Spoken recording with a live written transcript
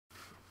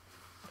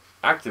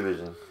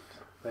Activision.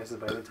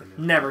 Licensed by Nintendo.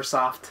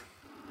 Neversoft.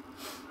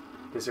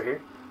 This right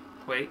here?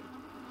 Wait.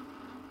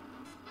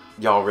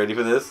 Y'all ready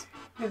for this?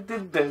 I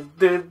do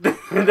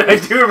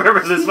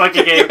remember this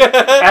fucking game.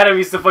 Adam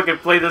used to fucking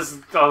play this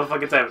all the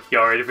fucking time.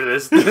 Y'all ready for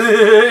this?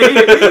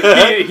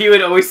 he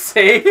would always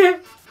say...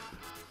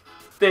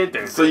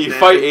 So you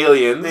fight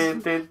aliens.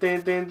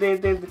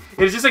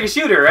 It's just like a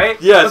shooter,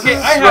 right? Yes. Okay,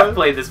 I have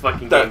played this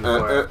fucking game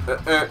before.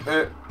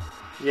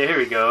 Yeah, here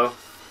we go.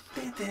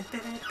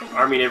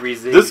 Arming every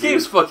zig. This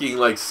game's fucking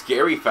like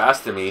scary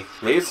fast to me.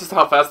 Maybe it's just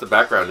how fast the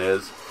background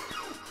is.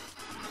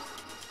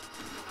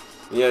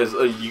 Yeah,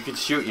 you can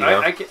shoot, you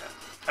know.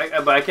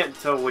 But I can't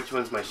tell which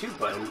one's my shoot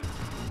button.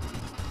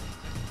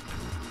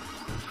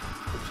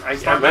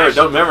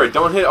 Remember,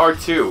 don't hit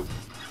R2.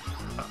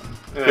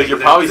 Because you're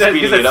probably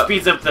speeding it up.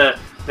 Speeds up the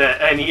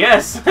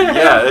NES.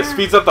 Yeah, it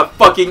speeds up the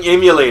fucking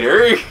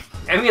emulator.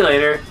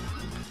 Emulator?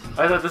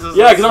 I thought this was...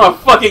 Yeah, because I'm a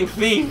fucking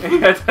thief.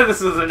 I thought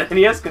this was an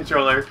NES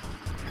controller.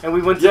 And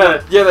we went to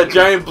that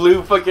giant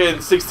blue fucking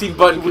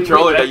 16-button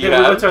controller that you have.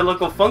 We went to our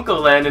local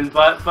Funko Land and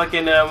bought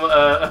fucking a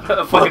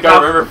fucking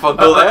remember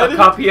Funko Land? A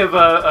copy of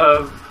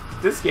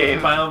this game.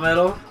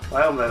 Biometal.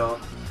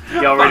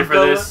 Y'all ready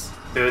for this?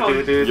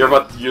 Dude. You're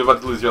about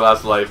to lose your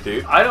last life,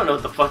 dude. I don't know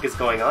what the fuck is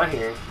going on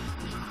here.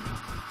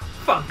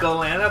 Funko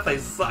Land, that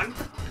place sucked.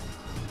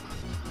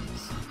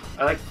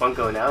 I like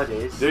Funko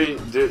nowadays.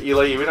 Dude,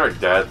 Eli, even our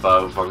dad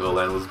thought Funko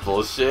Land was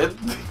bullshit.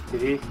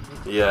 Did he?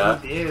 Yeah.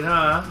 He did,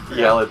 huh?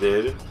 Yeah, it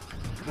did.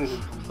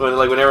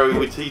 Whenever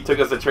he took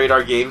us to trade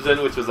our games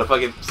in, which was a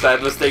fucking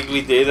sad mistake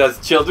we did as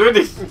children.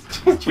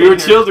 We were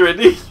children.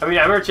 I mean,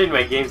 I remember trading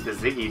my games to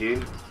Ziggy,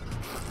 dude.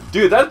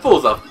 Dude, that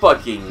fool's a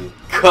fucking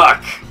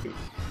cuck.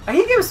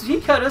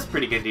 He cut us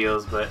pretty good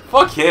deals, but...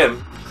 Fuck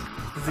him.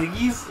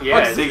 Ziggy's?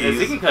 Yeah, fuck Ziggy's.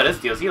 Ziggy cut us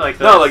deals. He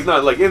liked us.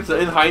 No,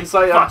 in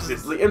hindsight, I'm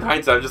just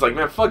like,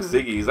 man, fuck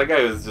Ziggy's. That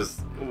guy was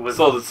just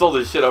sold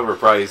his shit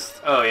overpriced.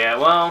 Oh yeah,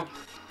 well,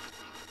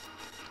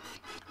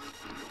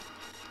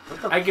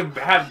 I can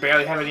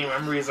barely have any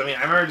memories. I mean,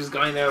 I remember just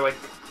going there like.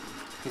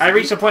 I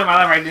reached a point in my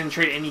life where I didn't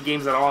trade any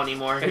games at all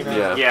anymore. You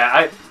know?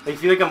 Yeah.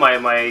 If you look at my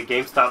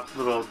GameStop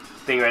little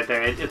thing right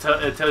there, it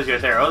tells you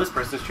right there. Oh, this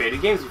person's traded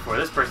games before.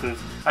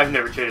 I've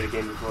never traded a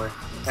game before.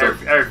 So,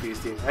 I refuse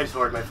to. I just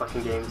hoard my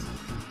fucking games.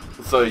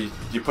 So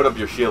you put up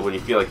your shield when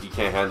you feel like you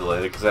can't handle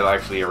it, because that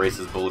actually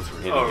erases bullets from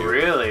hitting you. Oh,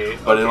 really?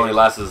 But it only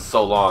lasts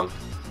so long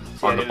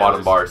on the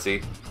bottom bar.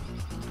 See?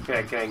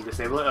 Can I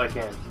disable it? Oh, I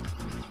can.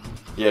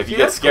 Yeah, if you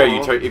get scared,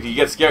 you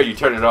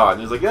turn it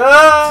on. It's like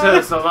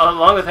ah. So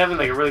along with having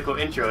like a really cool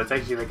intro, it's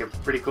actually like a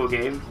pretty cool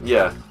game.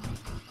 Yeah.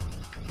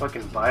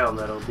 Fucking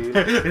Biometal, dude.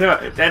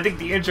 I think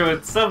the intro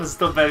itself is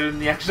still better than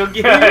the actual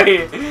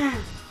game.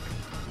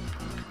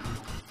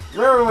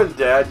 Remember when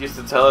Dad used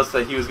to tell us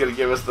that he was gonna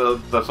give us the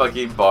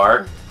fucking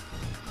bar?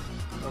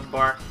 What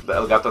bar? The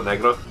El Gato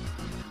Negro?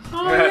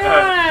 Oh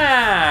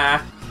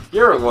yeah!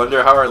 You ever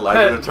wonder how our life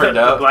would have turned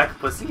out? The black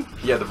pussy?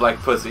 Yeah, the black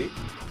pussy.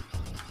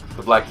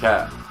 The black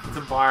cat. It's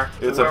a bar.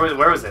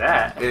 Where was it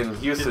at? In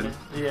Houston.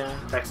 Yeah.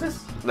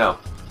 Texas? No.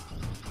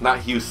 Not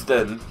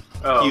Houston.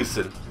 Oh.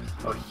 Houston.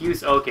 Oh,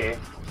 Houston. Okay.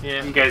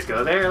 Yeah. You guys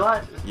go there a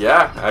lot?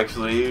 Yeah,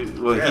 actually.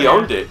 Well, he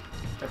owned it.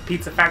 The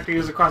pizza factory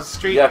was across the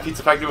street. Yeah,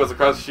 Pizza Factory was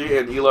across the street,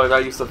 and Eloy and I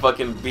used to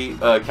fucking beat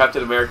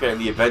Captain America and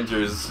the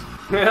Avengers.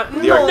 No!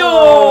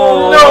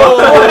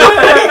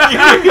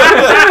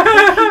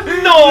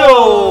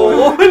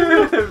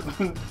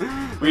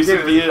 We used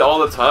to beat it all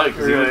the time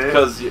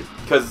because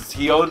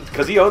he owned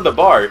the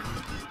bar.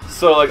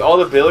 So like all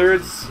the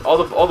billiard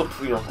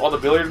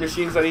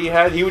machines that he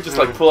had, he would just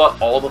like pull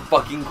out all the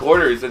fucking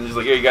quarters and just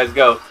like, here you guys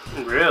go.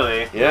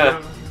 Really?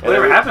 Yeah.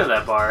 Whatever happened to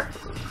that bar?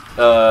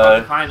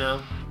 I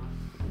know.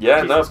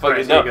 Yeah, no,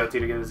 fucking no. Good to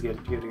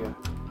go.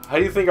 How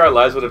do you think our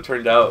lives would have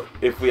turned out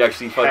if we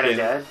actually fucking had a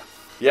dad?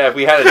 Yeah, if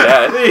we had a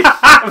dad.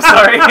 I'm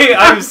sorry. I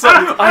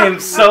am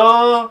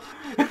so.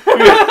 I'm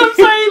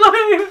sorry,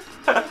 Lloyd.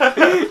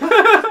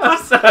 I'm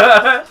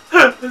sorry.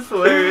 That's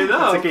hilarious.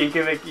 No. It's okay. You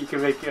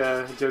can make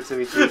jokes at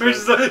me too.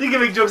 You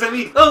can make jokes at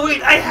me. Oh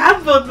wait, I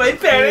have both my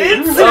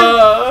parents.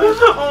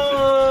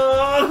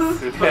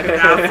 Fucking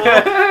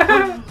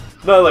asshole.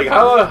 No, like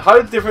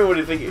how different would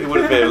you think it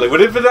would have been? Like, would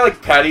it have been at,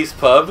 like Patty's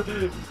Pub?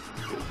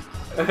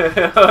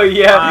 Oh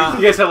yeah,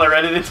 you guys all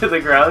ran it into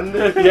the ground.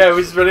 Yeah,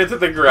 we just ran into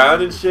the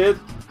ground and shit.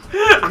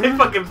 I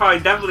fucking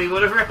probably definitely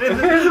would have ran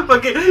into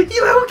fucking.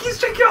 You know who keeps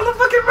drinking all the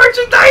fucking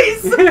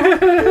merchandise?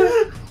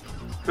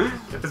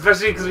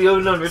 Especially because we would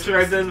have known Richard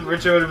right then.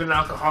 Richard would have been an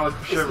alcoholic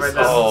for sure right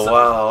then. Oh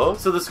wow!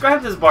 So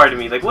describe this bar to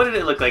me. Like, what did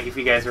it look like if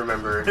you guys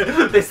remember?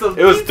 They sold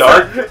it was pizza.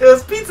 dark. It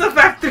was Pizza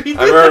Factory.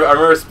 I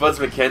remember Spuds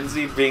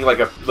McKenzie being like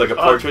a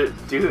portrait.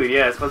 Dude,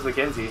 yeah, Spuds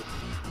McKenzie.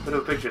 Look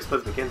at a picture of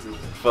Spuds McKenzie.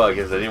 Fuck,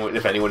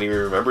 if anyone even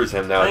remembers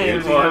him now,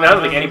 dude. Well, I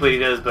don't think anybody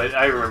does, but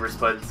I remember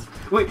Spuds.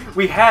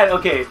 We had,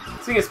 okay,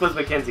 speaking of Spuds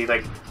McKenzie,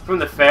 like, from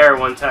the fair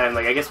one time,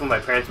 like, I guess when my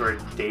parents were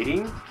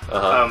dating,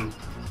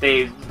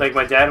 they, like,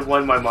 my dad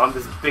won my mom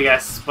this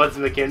big-ass Spuds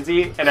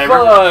McKenzie, and I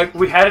remember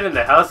we had it in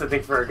the house, I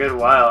think, for a good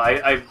while.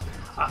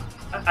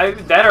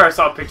 That or I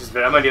saw pictures of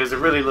it. I mean, I was a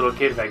really little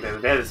kid back then.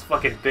 They had this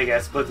fucking big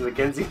ass Spuds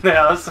McKenzie in the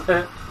house.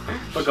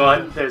 But go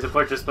on. There's a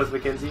portrait of Spuds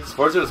McKenzie.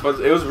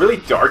 It was really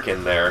dark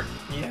in there.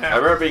 Yeah. I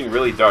remember being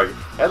really dark. It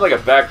had like a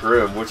back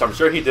room, which I'm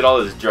sure he did all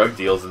his drug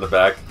deals in the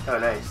back. Oh,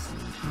 nice.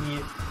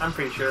 Yeah, I'm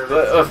pretty sure.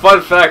 A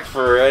fun fact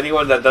for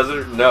anyone that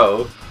doesn't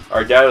know,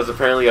 our dad was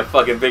apparently a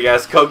fucking big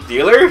ass coke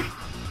dealer.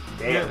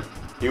 Damn. Yeah.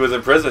 He was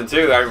in prison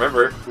too, I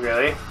remember.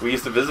 Really? We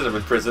used to visit him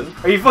in prison.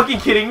 Are you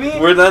fucking kidding me?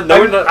 We're not.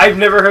 I've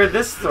never heard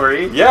this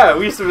story. Yeah,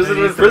 we used to visit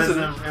him in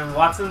prison. In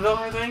Watsonville,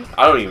 I think.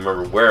 I don't even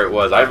remember where it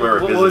was. I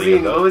remember visiting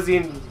him though. What was he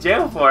in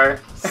jail for?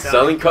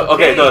 Selling coke.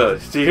 Okay, no.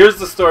 See, here's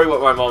the story. What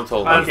my mom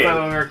told me. That's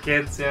when we were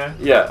kids, yeah.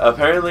 Yeah,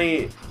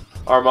 apparently,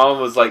 our mom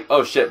was like,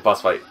 "Oh shit,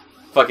 boss fight,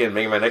 fucking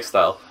Mega Man X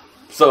style."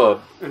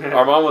 So,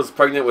 our mom was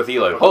pregnant with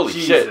Eloy. Holy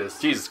shit,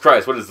 Jesus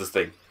Christ, what is this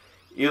thing?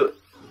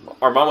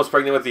 Our mom was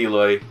pregnant with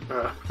Eloy,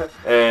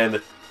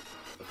 and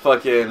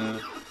fucking,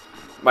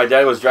 my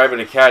dad was driving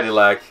a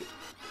Cadillac,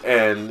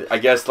 and I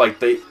guess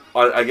like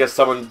I guess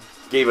someone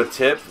gave a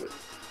tip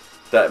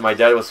that my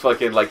dad was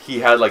fucking like he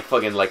had like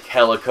fucking like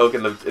hella coke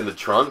in the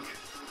trunk,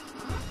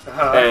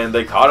 and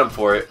they caught him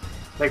for it.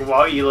 Like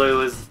while Eloy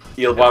was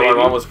while my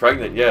mom was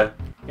pregnant, yeah.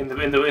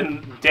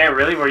 Damn,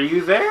 really? Were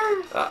you there?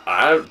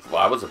 I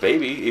was a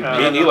baby. Me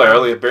and Eloy are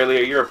only barely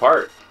a year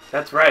apart.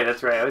 That's right.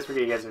 I always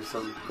forget you guys are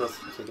so close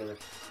together.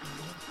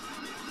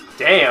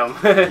 Damn.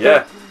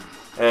 Yeah.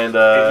 And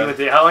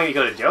how long did you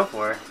go to jail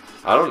for?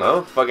 I don't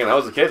know. Fucking, I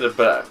was a kid,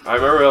 but I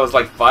remember I was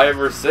like 5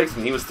 or 6,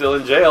 and he was still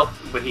in jail.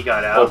 But he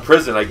got out. Well,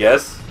 prison, I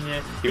guess.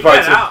 Yeah. He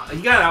got out.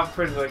 He got out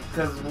pretty like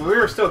because we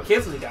were still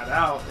kids when he got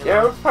out.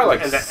 Yeah, we're probably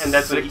like and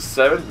that's 6,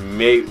 7,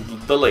 maybe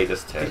the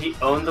latest 10. Did he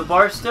own the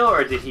bar still,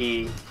 or did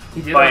he?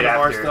 He did own the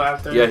bar still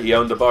after. Yeah, he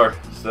owned the bar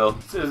still.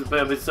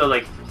 But still,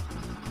 like,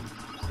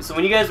 so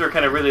when you guys were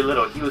kind of really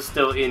little, he was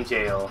still in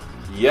jail.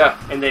 Yeah.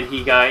 And then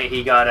he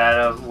got out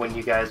of when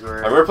you guys were.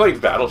 I remember playing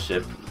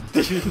Battleship.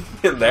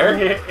 In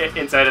there?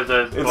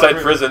 Inside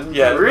prison,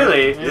 yeah.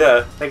 Really?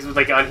 Yeah.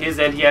 Like on his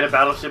end, he had a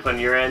battleship. On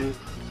your end,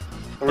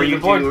 or were you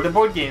the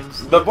board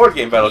games? The board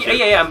game Battleship.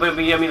 Yeah. But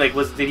I mean, like,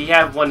 did he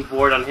have one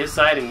board on his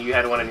side and you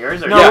had one on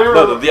yours? Or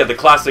the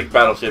classic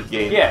Battleship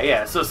game.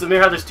 Yeah. So remember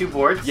how there's 2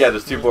 boards? Yeah,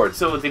 there's 2 boards.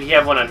 So did he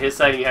have one on his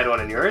side and you had one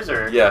on yours,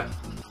 or? Yeah.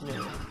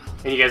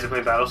 And you guys are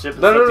playing Battleship?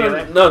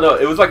 No.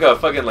 It was like a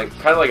fucking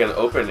kind of like an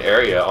open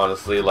area,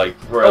 honestly. Like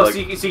where. Oh, so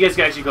you guys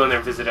can actually go in there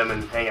and visit him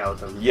and hang out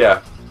with him.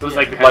 Yeah. It was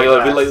like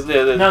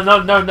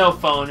no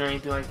phone or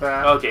anything like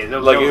that. Okay,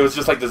 it was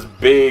just like this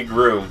big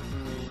room.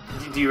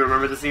 Do you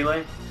remember the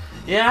Eloy?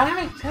 Yeah,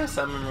 I have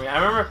some memory. I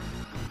remember.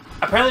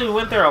 Apparently, we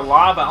went there a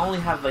lot, but I only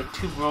have like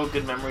 2 real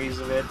good memories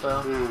of it,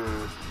 though.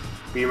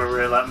 Do you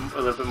remember a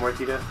little bit more,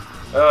 Tito?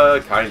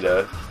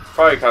 Kinda.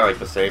 Probably kind of like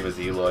the same as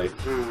Eloy.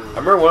 I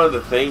remember one of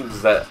the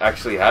things that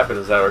actually happened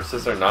is that our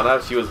sister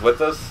Nana, she was with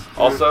us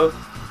also,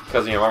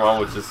 because my mom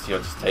would just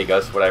just take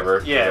us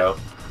whatever. Yeah.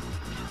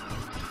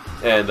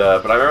 And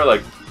but I remember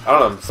like I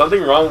don't know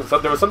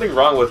there was something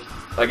wrong with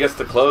I guess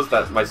the clothes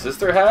that my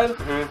sister had.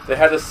 They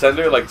had to send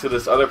her like to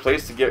this other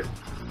place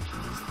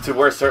to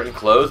wear certain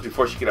clothes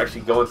before she could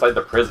actually go inside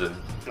the prison.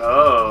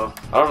 Oh.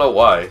 I don't know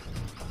why.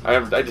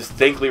 I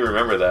distinctly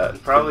remember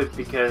that. Probably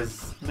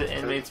because the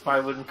inmates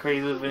probably wouldn't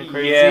crazy.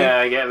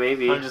 Yeah,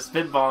 maybe. I'm just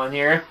spitballing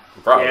here.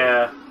 Probably.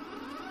 Yeah.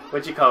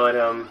 What'd you call it?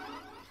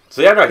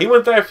 So yeah, no, he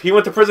went there. He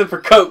went to prison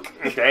for coke.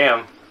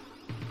 Damn.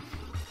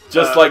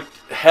 Just like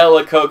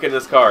hella coke in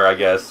his car, I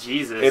guess.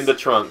 Jesus. In the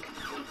trunk.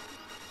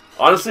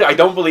 Honestly, I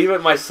don't believe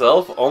it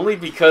myself, only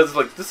because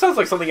like this sounds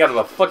like something out of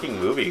a fucking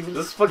movie.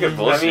 This is fucking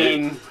bullshit. I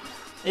mean,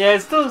 yeah,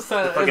 it's still it's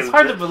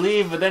hard to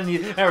believe, but then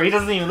remember, he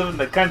doesn't even live in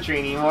the country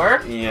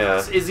anymore.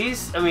 Yeah. Is he?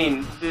 I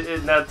mean,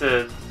 not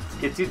to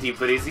get too deep,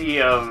 but is he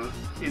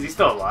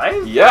still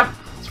alive? Yeah,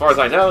 as far as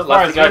I know. As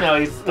far as I know,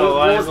 he's still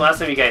alive. When was the last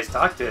time you guys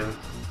talked to him?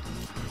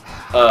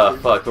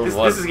 Fuck.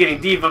 This is getting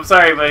deep. I'm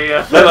sorry, but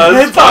yeah. No,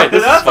 this is fine.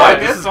 This is fine.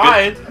 This is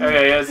fine.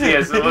 Okay,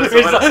 yeah. So it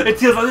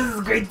feels like this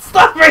is great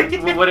stuff, right?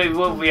 When was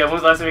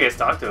the last time you guys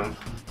talked to him?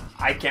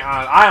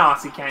 I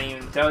honestly can't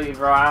even tell you,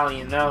 bro. I don't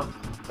even know.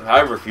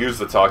 I refuse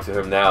to talk to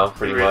him now,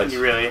 pretty much.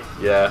 You really?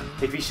 Yeah.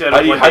 If he showed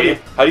up one day...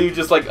 How do you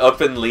just, like,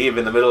 up and leave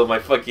in the middle of my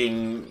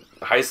fucking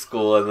high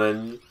school and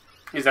then...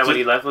 Is that when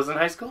he left, was in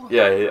high school?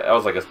 Yeah, I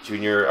was like a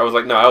junior. I was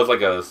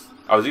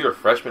either a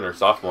freshman or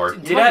sophomore.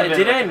 Did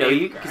I know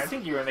you? I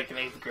think you were like in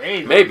 8th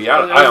grade. Maybe. I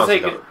don't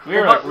know. We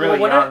were like really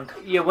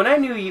young.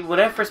 When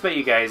I first met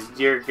you guys,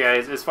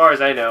 as far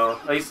as I know,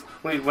 at least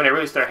when I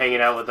really started hanging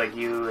out with like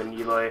you and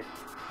Eloy,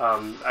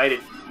 I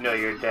didn't know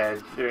your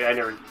dad. I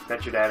never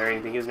met your dad or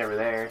anything. He was never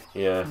there.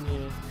 Yeah.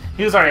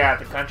 He was already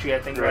out of the country, I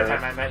think, by the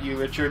time I met you,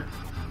 Richard.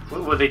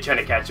 Were they trying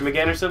to catch him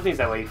again or something? Is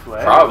that why he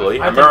fled? Probably.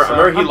 I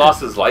remember he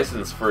lost his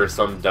license for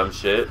some dumb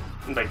shit.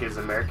 Like his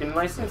American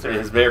license? Or?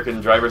 His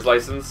American driver's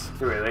license.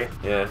 Really?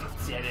 Yeah.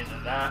 See, I didn't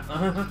know that.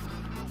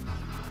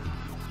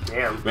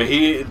 Damn.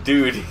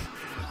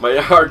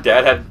 But our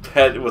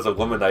dad was a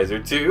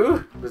womanizer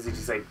too. Was he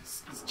just like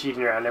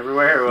cheating around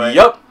everywhere or what?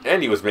 Yup.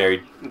 And he was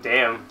married.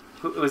 Damn.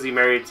 Was he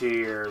married to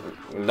your...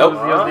 Nope. He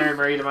was never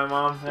married to my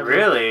mom. Never.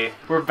 Really?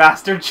 We're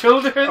bastard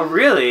children. Oh,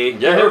 really?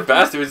 Yeah, we're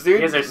bastards,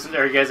 dude. You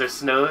guys are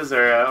snows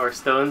or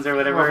stones or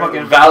whatever? We're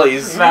fucking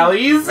valleys.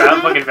 Valleys?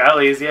 Fucking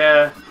valleys,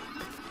 yeah.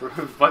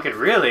 Fucking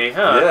really,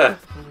 huh? Yeah.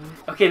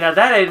 Okay, now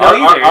that I didn't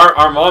know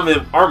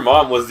either. Our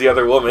mom was the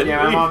other woman.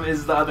 Yeah, my mom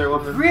is the other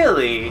woman.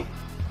 Really?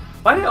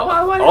 Why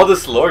all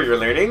this lore you're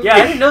learning? Yeah,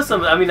 I didn't know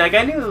some. I mean, like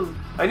I knew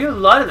a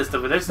lot of this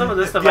stuff, but there's some of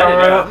this stuff I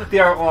didn't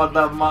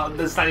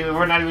know.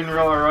 We're not even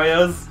real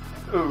Arroyos.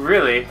 Oh,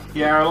 really?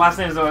 Yeah, our last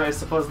name is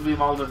supposed to be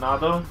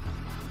Maldonado.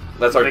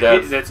 That's our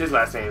dad's. That's his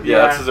last name. Yeah,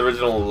 that's his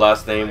original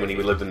last name when he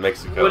lived in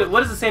Mexico.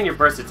 What does it say in your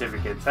birth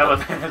certificates? How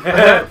about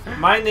that?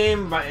 My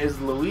name is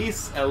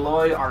Luis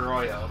Eloy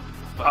Arroyo.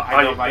 But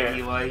I go by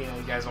Eloy. You know,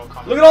 you guys won't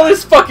call me. Look at all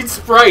these fucking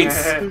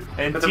sprites.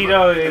 And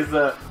Tito is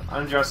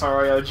Andres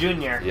Arroyo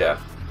Jr. Yeah.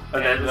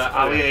 And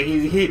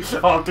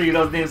all three of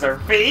those names are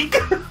fake.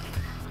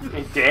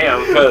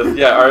 Damn. Because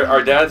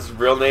our dad's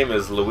real name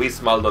is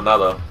Luis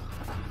Maldonado.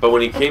 But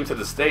when he came to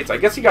the States, I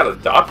guess he got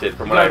adopted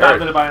from what I heard. He got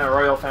adopted by an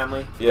Arroyo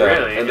family. Yeah,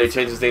 really? And they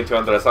changed his name to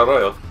Andres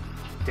Arroyo.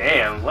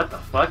 Damn, what the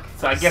fuck?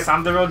 So I guess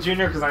I'm the real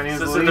junior because my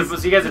name is Luis. So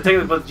you guys are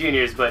technically both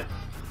juniors, but...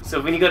 So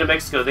when you go to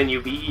Mexico, then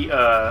you be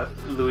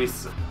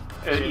Luis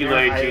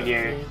Eloy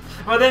Jr.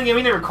 Well, then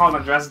we never called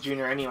Andres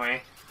Jr.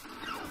 anyway.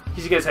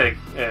 Because you guys had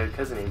a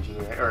cousin named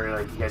Junior, or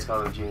like you guys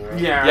call him Junior, right?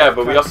 Yeah. Yeah,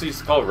 but we also used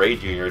to call Ray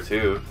Jr.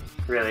 too.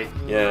 Really?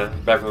 Yeah,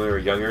 back when we were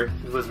younger.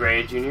 Was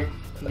Ray Junior?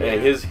 Yeah,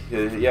 he's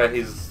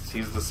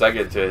the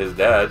second to his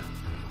dad.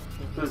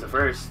 Who was the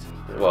first?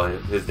 Well,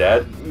 his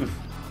dad,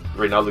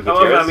 Reynaldo Oh,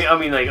 Gutierrez. I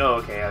mean, like, oh,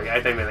 okay.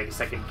 I thought you meant like a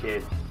second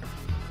kid.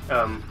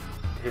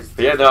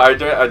 But yeah, no, our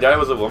dad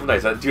was a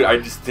womanizer. Dude, I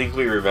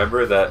distinctly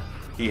remember that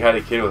he had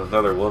a kid with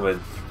another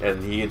woman,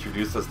 and he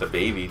introduced us to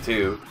Baby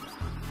too,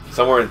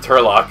 somewhere in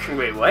Turlock.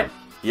 Wait, what?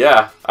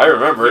 Yeah, I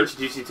remember. He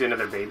introduced you to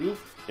another baby?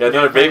 Yeah,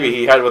 another baby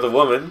he had with a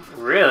woman.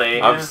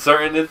 Really? I'm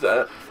certain it's.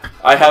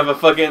 I have a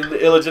fucking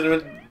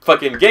illegitimate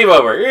fucking game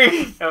over.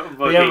 Okay, go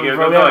on,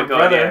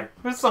 yeah.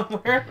 We're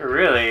somewhere.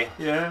 Really?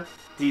 Yeah.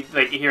 Do you,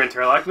 like here in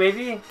Turlock,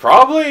 maybe?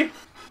 Probably.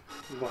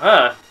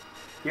 Huh?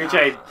 You're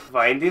trying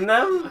finding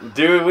them?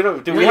 Dude, we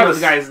don't. Dude, we have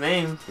the guy's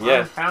name.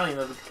 Yeah.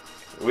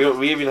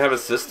 We even have a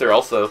sister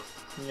also.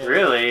 Yeah.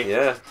 Really?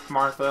 Yeah.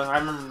 Martha. I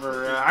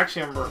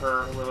actually remember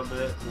her a little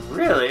bit.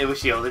 Really? Was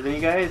she older than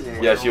you guys?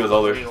 Or? Yeah, she was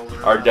older.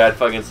 Our dad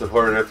fucking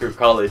supported her through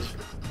college.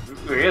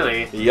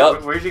 Really?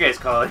 Yup. Where's your guys'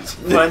 college?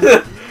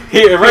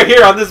 Here, right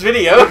here on this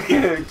video.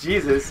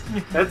 Jesus,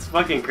 that's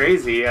fucking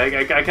crazy.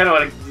 I kind of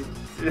want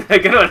to. I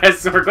kind of want to ask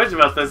some more questions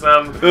about this.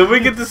 We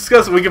can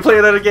discuss. We can play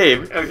another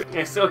game.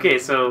 Okay,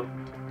 so.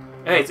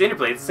 Hey, it's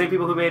Interplay. It's the same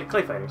people who made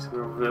Clay Fighters. You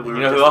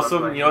know who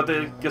also? You know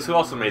what? Guess who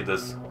also made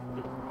this?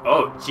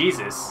 Oh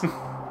Jesus!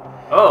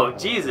 Oh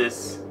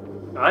Jesus!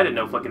 Oh, I didn't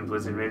know fucking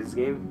Blizzard made this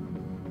game.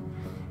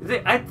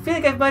 I feel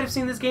like I might have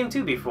seen this game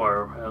too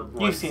before.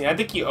 You've seen it. I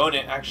think you own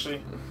it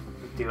actually.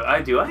 Do I?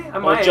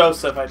 Or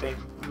Joseph, I think.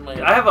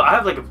 I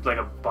have like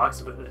a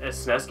box of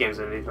SNES games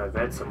underneath my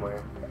bed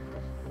somewhere.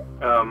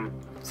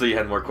 So you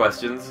had more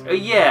questions?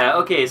 Yeah.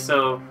 Okay.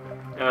 So,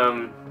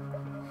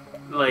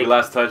 like we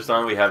last touched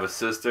on, we have a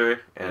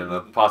sister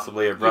and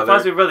possibly a brother.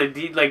 Possibly a brother.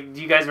 Do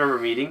you guys remember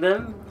meeting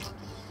them?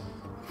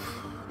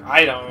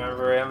 I don't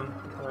remember him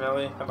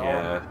really at all.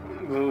 Yeah.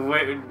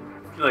 When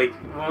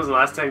was the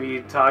last time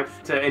you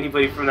talked to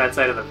anybody from that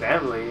side of the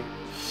family?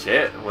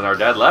 Shit, when our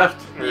dad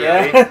left.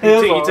 Yeah.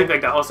 You took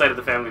like the whole side of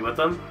the family with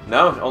them?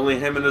 No, only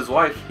him and his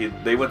wife.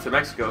 They went to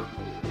Mexico.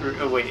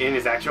 Wait, in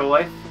his actual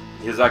wife?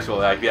 His actual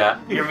wife, yeah.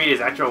 You ever meet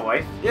his actual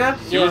wife? Yeah,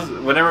 she was.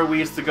 Whenever we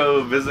used to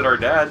go visit our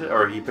dad,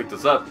 or he picked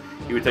us up,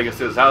 he would take us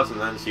to his house, and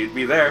then she'd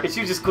be there. And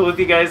she was just cool with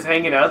you guys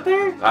hanging out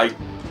there? I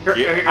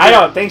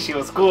don't think she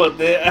was cool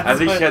with it. I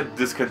think she had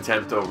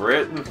discontent over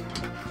it.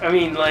 I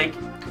mean, like,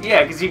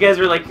 yeah, because you guys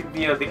were like,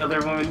 the other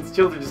woman's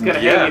children just kind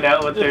of hanging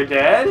out with their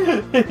dad.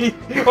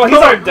 Well, he's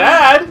our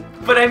dad.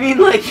 But I mean,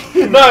 like,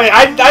 no,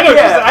 I don't.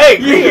 Yeah. I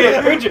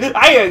agree. Yeah.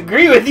 I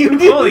agree with you,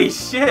 dude. Holy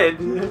shit!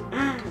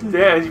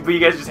 Damn, but you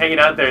guys just hanging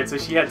out there, and so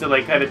she had to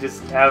like kind of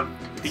just have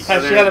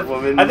the other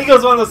woman. I think it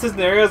was one of those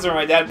scenarios where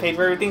my dad paid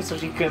for everything, so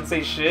she couldn't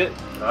say shit.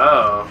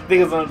 Oh. I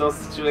think it was one of those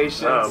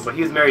situations. Oh, but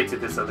he was married to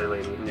this other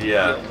lady.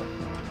 Yeah.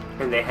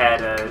 And they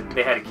had a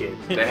kid.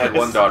 They had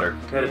one daughter.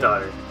 They had a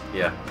daughter.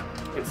 Yeah.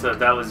 And so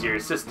that was your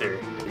sister.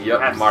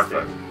 Yep,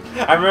 Martha.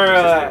 I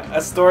remember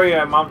a story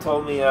my mom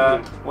told me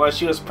while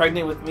she was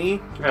pregnant with me.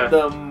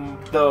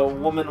 The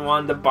woman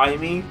wanted to buy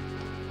me.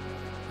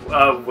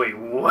 Wait,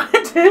 what?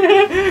 What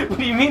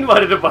do you mean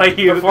wanted to buy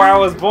you? Before I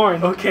was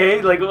born. Okay,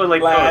 like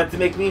to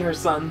make me her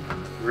son.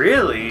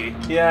 Really?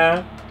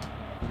 Yeah.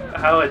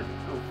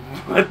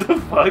 What the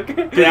fuck?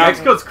 Dude,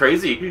 Mexico's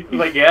crazy.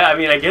 Like, yeah, I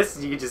mean, I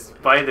guess you could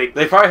just buy the...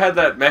 They probably had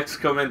that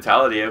Mexico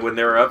mentality when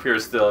they were up here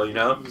still, you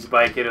know? You just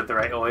buy a kid with the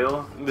right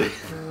oil.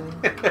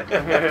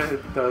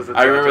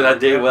 I remember that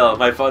day well.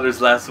 My father's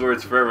last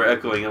words forever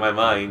echoing in my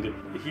mind.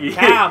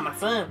 Cow, my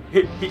son.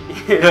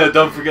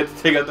 Don't forget to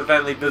take out the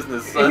family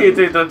business, son.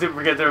 Don't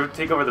forget to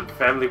take over the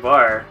family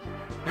bar.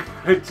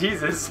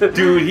 Jesus.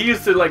 Dude, he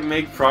used to like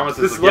make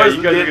promises. This Like, lore,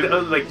 you guys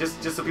are like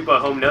just so people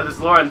at home know, this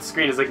lore on the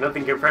screen is like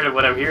nothing compared to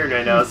what I'm hearing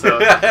right now. So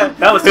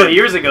that was 20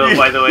 years ago,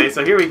 by the way.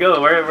 So here we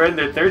go. We're in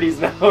their 30s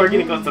now. We're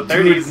getting close to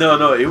 30s. Dude,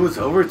 no, it was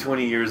over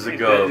 20 years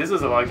ago. This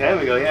was a long time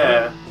ago.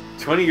 Yeah.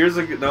 20 years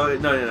ago?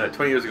 No.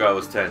 20 years ago I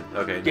was 10.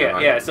 Okay.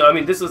 Yeah. So I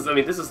mean, this was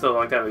still a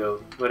long time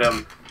ago.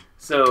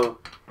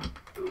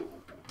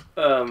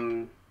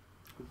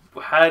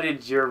 But how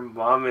did your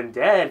mom and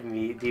dad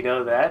meet? Do you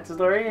know that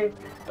story?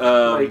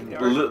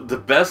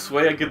 The best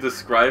way I could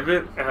describe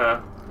it.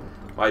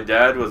 My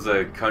dad was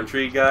a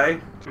country guy.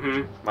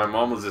 Mm-hmm. My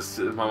mom was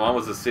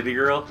a city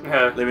girl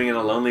living in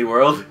a lonely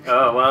world.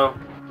 Oh well.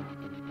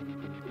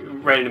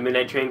 Riding a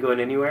midnight train going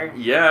anywhere?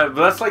 Yeah,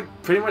 but that's like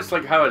pretty much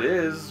like how it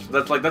is.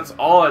 That's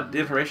all the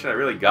information I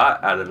really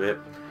got out of it.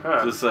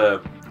 Just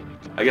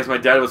I guess my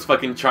dad was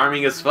fucking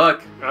charming as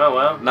fuck. Oh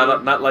well.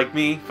 Not like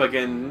me,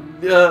 fucking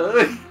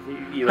hella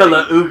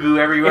ugu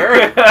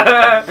everywhere.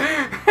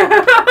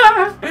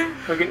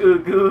 Fucking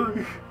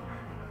ugu.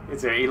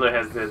 It's there. Eli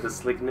has the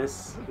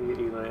slickness.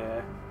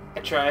 Eli, I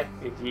try.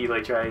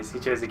 Eli tries. He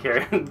tries to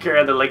carry on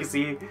the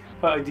legacy.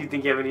 Do you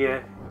think you have any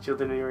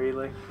children in your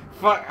Eli?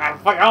 Fuck! I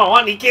don't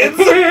want any kids.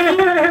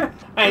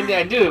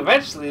 I do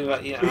eventually,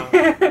 but you know.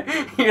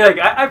 You're like,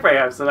 I probably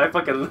have some. I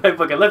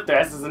fucking left their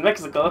asses in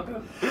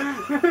Mexico.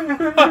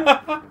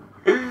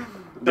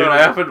 Dude,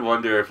 I often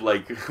wonder if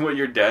like what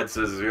your dad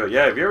says is real.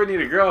 Yeah, if you ever need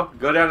a girl,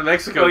 go down to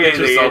Mexico. Get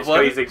yourself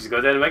one. He's like, just go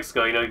down to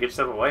Mexico. You know, get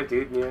yourself a wife,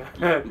 dude.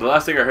 Yeah. The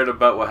last thing I heard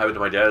about what happened to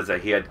my dad is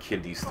that he had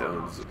kidney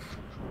stones.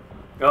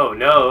 Oh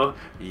no!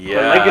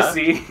 Yeah,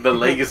 the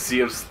legacy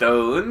of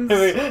stones.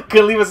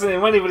 Couldn't leave us any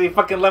money, but he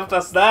fucking left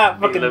us that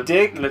fucking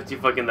dick. Left you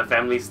fucking the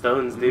family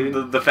stones,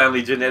 dude. The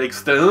family genetic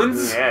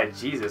stones. Yeah,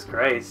 Jesus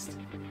Christ.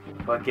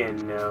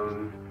 Fucking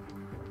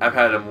I've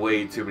had them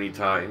way too many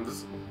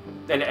times.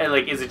 And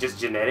like, is it just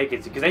genetic?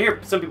 Because I hear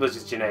some people it's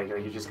just genetic.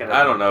 Like you're just kind of.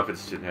 I don't know if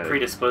it's genetic.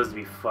 Predisposed to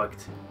be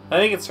fucked. I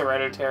think it's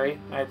hereditary.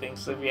 I think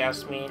so. If you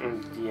ask me.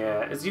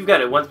 Yeah, you've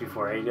got it once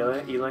before, right,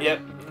 Eli?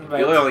 Yep.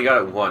 Eli only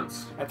got it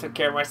once. I took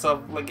care of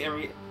myself like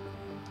every.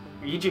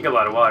 You drink a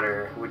lot of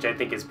water, which I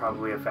think is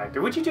probably a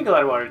factor. Would you drink a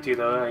lot of water too,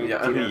 though?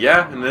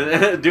 Yeah. And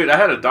then, dude, I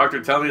had a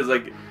doctor tell me, he was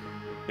like,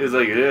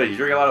 yeah, you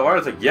drink a lot of water.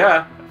 It's like,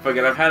 yeah.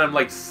 Fucking, I've had him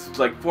like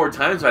 4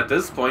 times at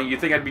this point. You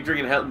think I'd be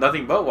drinking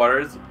nothing but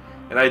waters,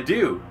 and I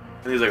do.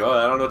 And he's like, oh,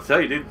 I don't know what to tell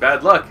you, dude.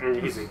 Bad luck. And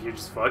he's like, you're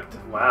just fucked.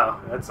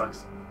 Wow, that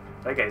sucks.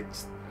 That guy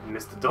just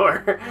missed the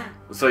door.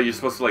 So you're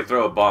supposed to like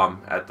throw a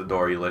bomb at the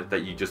door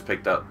that you just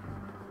picked up.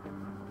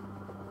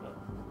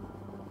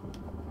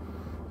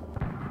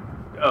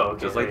 Oh,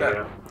 okay. Just like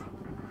that.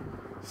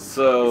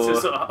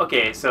 So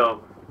okay,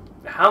 so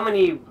how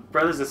many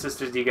brothers and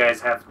sisters do you guys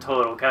have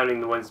total,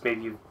 counting the ones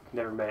maybe you've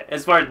never met?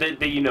 As far as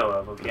that you know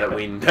of, okay? That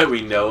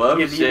we know of?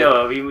 Yeah, you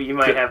know of. You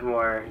might have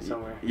more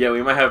somewhere. Yeah,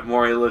 we might have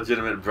more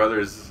illegitimate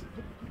brothers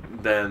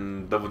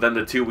than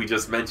the 2 we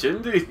just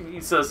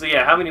mentioned. So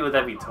yeah, how many would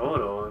that be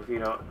total if you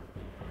don't?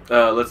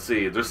 Let's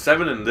see. There's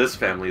 7 in this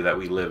family that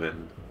we live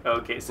in.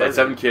 Okay,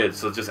 7 kids.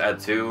 So just add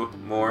 2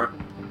 more.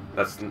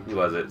 That's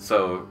was it.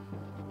 So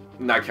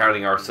not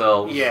counting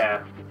ourselves.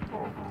 Yeah.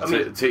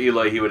 To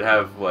Eli, he would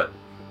have what?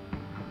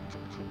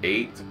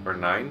 8 or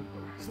 9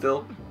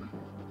 still.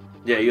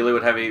 Yeah, Eli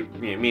would have 8.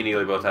 Me and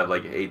Eli both have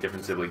like 8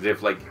 different siblings.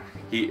 If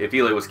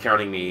Eli was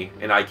counting me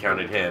and I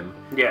counted him.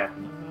 Yeah.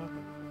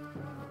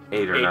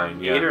 8 or 9.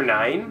 Yeah. 8 or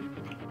 9.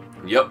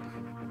 Yep.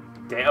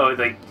 Oh,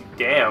 like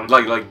damn.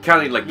 Like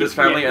counting like this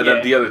family and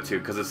then the other 2,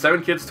 because it's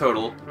 7 kids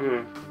total.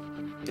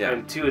 Mm-hmm. Yeah.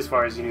 And 2 as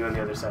far as you knew on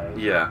the other side.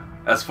 Yeah,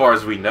 as far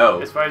as we know.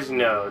 As far as you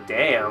know,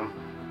 damn.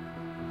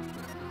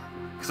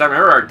 Because I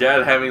remember our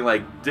dad having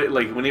like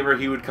whenever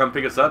he would come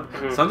pick us up,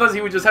 sometimes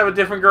he would just have a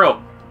different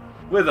girl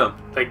with him.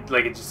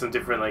 Like it's just some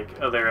different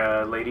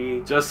other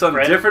lady. Just some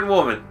different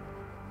woman.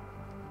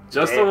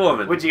 Just a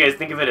woman. What'd you guys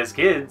think of it as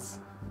kids?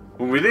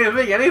 We didn't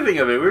think anything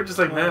of it. We were just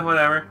like, man,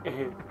 whatever.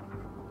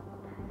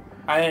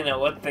 I didn't know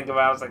what to think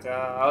about. I was like,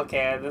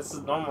 okay, this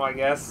is normal, I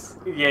guess.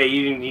 Yeah,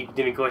 you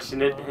didn't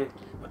question it.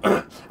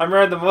 I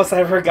remember the most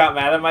I ever got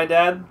mad at my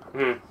dad.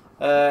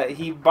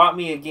 He bought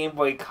me a Game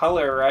Boy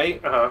Color,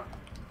 right?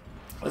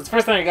 It was the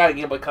first time I got a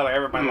Game Boy Color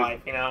ever in my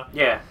life, you know?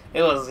 Yeah.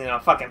 It was,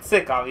 fucking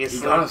sick, obviously.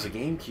 He got us a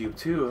GameCube,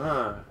 too,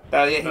 huh?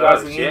 Yeah, he got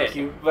us a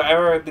GameCube. But I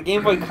remember the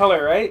Game Boy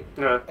Color, right?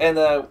 And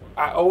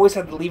I always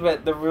had to leave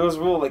it, the rules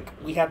rule, like,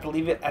 we had to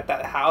leave it at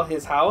that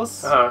his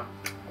house. Oh.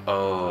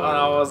 And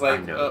I was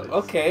like,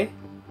 okay.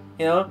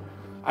 You know?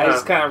 I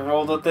just kind of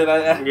rolled with it.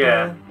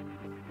 Yeah.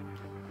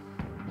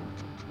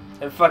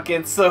 And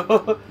fucking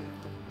so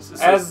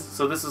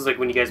this is like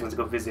when you guys went to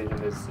go visit him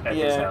at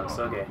his house.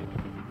 Okay.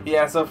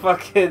 Yeah, so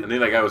fucking. I think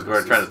that guy was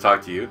trying to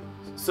talk to you.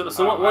 So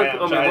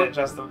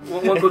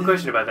one quick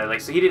question about that. Like,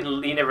 so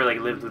he never like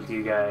lived with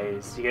you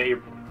guys. You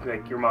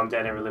got your mom and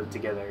dad never lived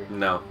together.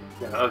 No.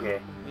 Okay.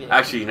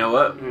 Actually, you know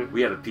what?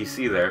 We had a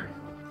PC there.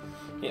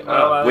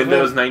 Yeah,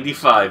 Windows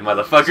 95,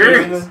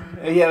 motherfucker.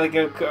 Yeah, like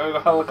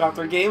a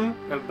helicopter game.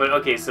 But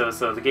okay, so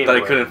the game that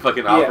I couldn't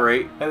fucking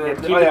operate.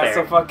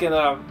 So fucking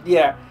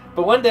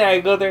But one day I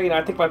go there, you know,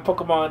 I take my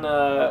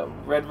Pokemon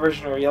red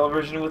version or yellow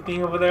version with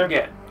me over there.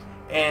 Yeah.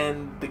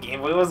 And the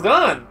Game Boy was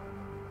gone.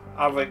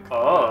 I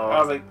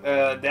was like,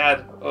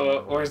 Dad,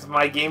 where's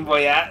my Game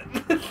Boy at?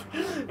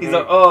 He's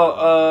like,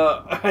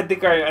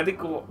 I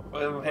think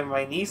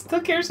my niece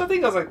took it or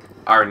something. I was like,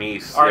 our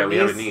niece. We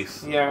have a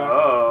niece. Yeah.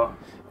 Oh.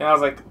 And I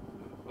was like,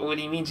 what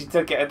do you mean she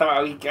took it? I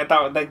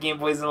thought that Game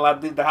Boy isn't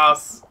allowed to leave the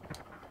house.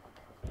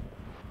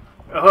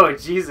 Oh,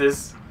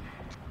 Jesus.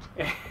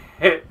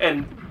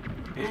 And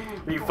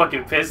were you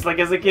fucking pissed like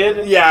as a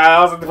kid? Yeah,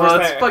 I was like the first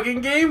time. It's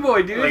fucking Game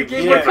Boy, dude. Like,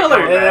 Game Boy Color.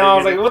 And then I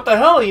was like, what the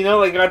hell, you know?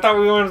 Like, I thought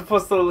we weren't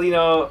supposed to, you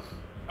know,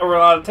 we're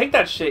allowed to take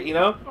that shit, you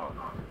know?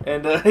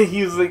 And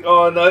he was like,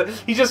 oh, no.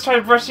 He just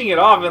tried brushing it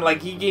off, and,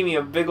 like, he gave me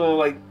a big old,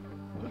 like,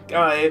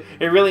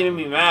 it really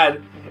made me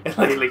mad. And,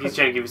 like he's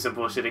trying to give you some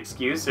bullshit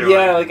excuse? Or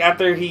yeah, what? like,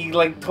 after he,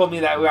 like, told me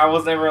that I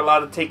was never allowed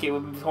to take it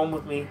home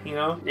with me, you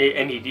know?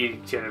 And he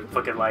tried to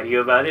fucking lie to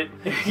you about it?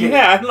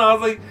 Yeah, and I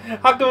was like,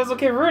 how come it's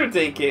okay for her to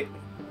take it?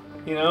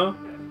 You know?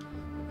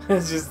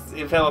 It's just,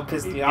 it hella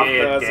pissed me off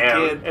though, as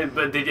a kid.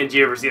 But did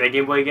you ever see that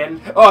Game Boy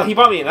again? Oh, he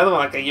bought me another one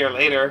like a year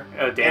later.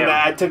 Oh, damn. And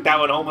I took that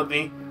one home with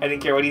me. I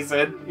didn't care what he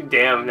said.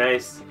 Damn,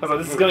 nice. I was like,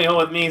 this is going home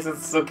with me since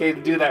it's okay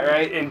to do that,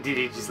 right? And did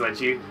he just let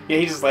you? Yeah,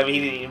 he just let me. He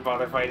didn't even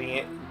bother fighting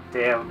it.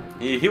 Damn.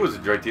 He was a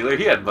drug dealer.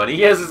 He had money.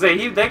 He has to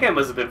say, that guy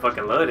must have been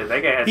fucking loaded.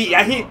 That guy had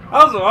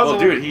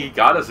dude, he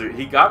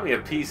got me a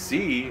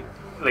PC.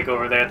 Like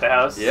over there at the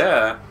house?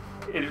 Yeah.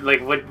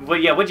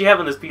 What'd you have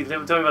on this PC?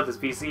 Tell me about this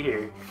PC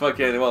here.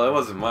 Fucking, well, it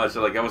wasn't much.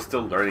 Like, I was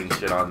still learning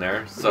shit on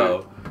there.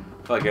 So,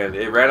 fucking,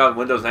 it ran on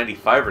Windows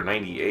 95 or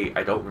 98.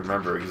 I don't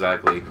remember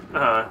exactly.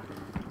 I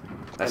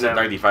said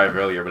 95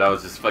 earlier, but I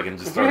was just throwing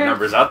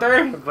numbers out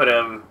there. But,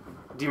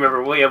 do you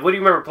remember, what do you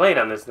remember playing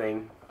on this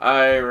thing?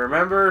 I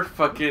remember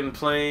fucking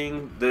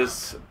playing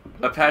this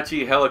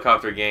Apache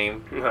helicopter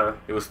game.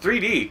 It was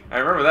 3D. I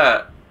remember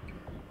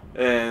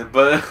that.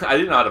 But I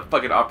didn't know how to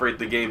fucking operate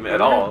the game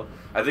at all.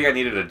 I think I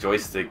needed a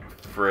joystick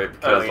for it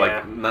because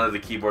like none of the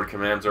keyboard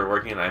commands are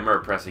working. I remember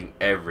pressing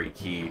every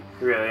key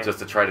just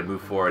to try to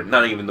move forward.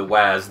 Not even the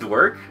WASD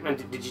work.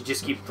 And did you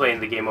just keep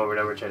playing the game over and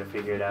over trying to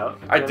figure it out?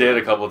 I did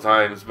a couple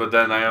times, but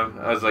then I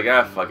was like,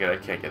 fuck it, I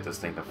can't get this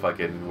thing to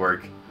fucking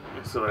work.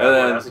 So what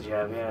else did you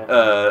have?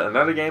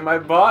 Another game I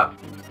bought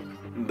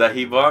that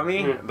he bought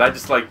me. I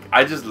just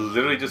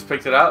literally just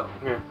picked it out.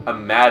 A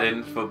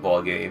Madden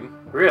football game.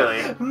 Really?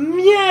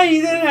 Yeah,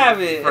 he did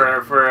have it.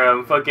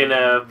 For fucking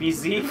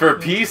PC? For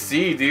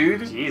PC,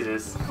 dude.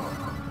 Jesus.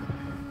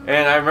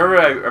 And I remember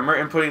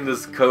inputting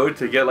this code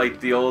to get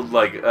like the old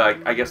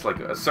I guess like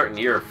a certain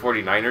year of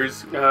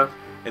 49ers.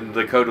 And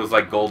the code was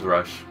like Gold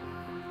Rush.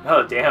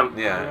 Oh damn.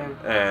 Yeah.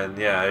 And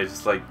yeah, I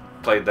just like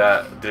played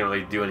that. Didn't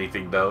really do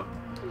anything though.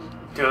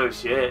 Oh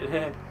shit.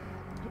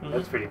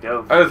 That's pretty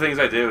dope. Other things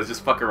I did was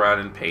just fuck around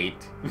in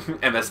Paint.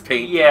 MS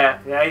Paint. Yeah,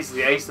 I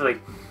used to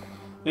like.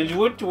 Do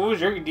you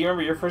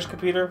remember your first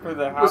computer for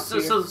the house?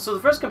 So the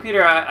first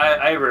computer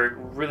I ever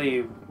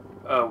really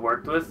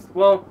worked with,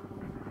 well,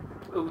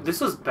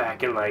 this was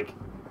back in like,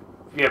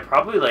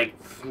 probably like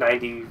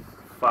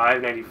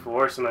 95,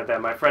 94, something like that.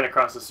 My friend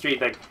across the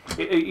street, like,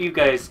 you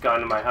guys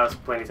gone to my house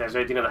plenty of times,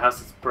 right? Do you know the house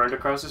that's burned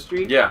across the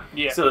street? Yeah.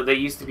 So there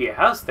used to be a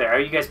house there.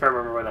 You guys probably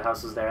remember when the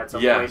house was there at some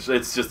point? Yeah,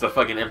 it's just a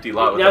fucking empty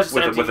lot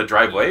with a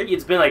driveway.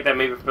 It's been like that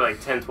maybe for like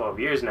 10, 12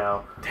 years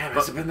now. Damn,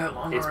 has it been that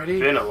long already?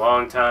 It's been a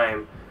long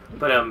time.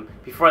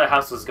 But before the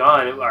house was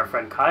gone, our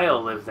friend Kyle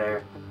lived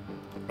there,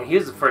 and he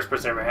was the first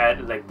person I ever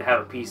had like to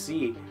have a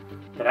PC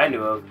that I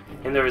knew of.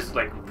 And there was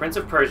like Prince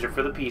of Persia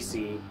for the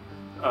PC,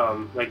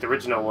 like the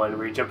original one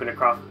where you're jumping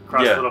across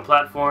little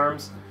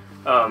platforms.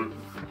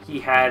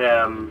 He had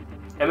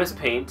MS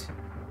Paint.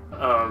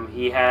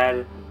 He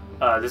had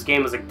this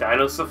game was like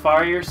Dino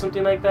Safari or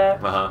something like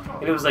that.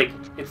 And it was like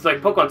it's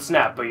like Pokemon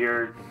Snap, but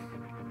you're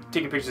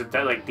taking pictures of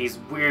like these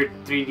weird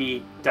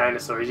 3D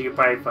dinosaurs. You could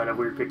probably find a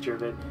weird picture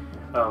of it.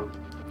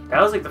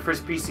 That was like the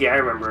first PC I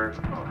remember.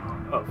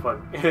 Oh fuck.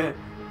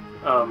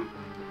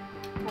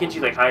 Can't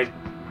you like hide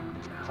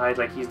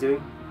like he's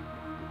doing?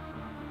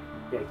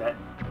 Yeah, like that.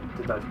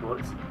 To dodge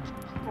bullets.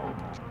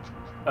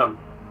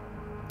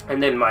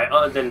 And then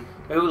then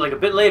it was like a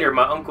bit later,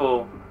 my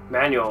uncle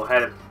Manuel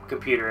had a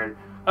computer, and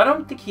I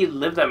don't think he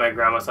lived at my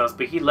grandma's house,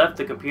 but he left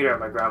the computer at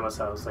my grandma's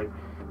house. Like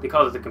they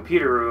called it the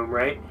computer room,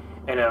 right?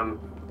 And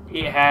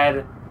it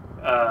had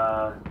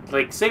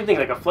like same thing,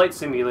 like a flight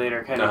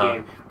simulator kind of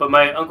game. But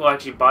my uncle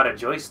actually bought a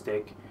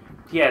joystick.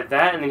 He had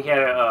that, and then he had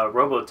a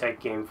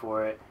Robotech game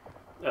for it.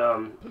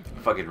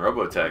 Fucking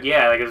Robotech.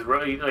 Yeah, like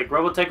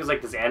Robotech was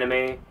like this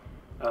anime.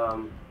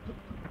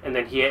 And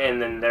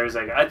then there's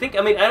like I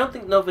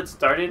don't know if it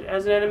started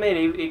as an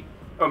anime.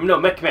 No,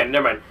 Mech Commander.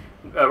 Never mind.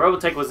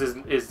 Robotech was his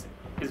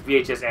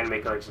VHS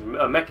anime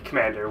collection. Mech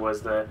Commander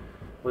was the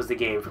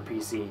game for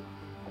PC.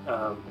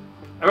 I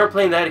remember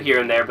playing that here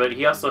and there, but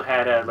he also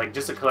had like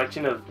just a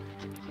collection of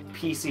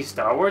PC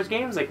Star Wars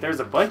games. Like there's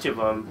a bunch of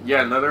them.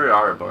 Yeah, there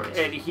are a bunch.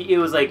 And it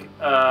was like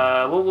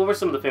what were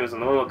some of the famous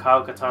ones? The one with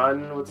Kyle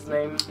Katarn. What's his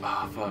name?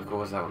 Oh fuck, what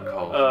was that one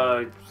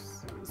called?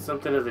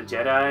 Something of the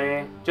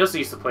Jedi. Josie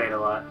used to play it a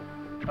lot.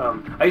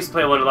 I used to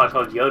play one a lot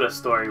called Yoda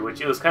Story,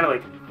 which it was kind of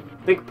like,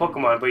 think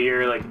Pokemon, but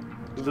you're like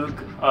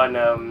Luke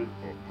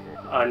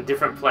on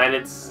different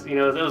planets. You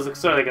know, it was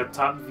sort of like a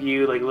top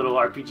view, like little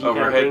RPG kind of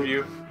Overhead thing.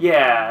 view?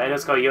 Yeah, and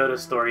it's called Yoda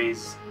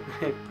Stories.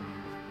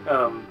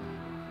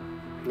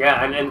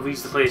 Yeah, and we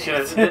used to play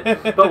shit.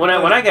 But when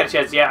I got a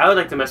chance, yeah, I would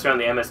like to mess around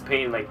the MS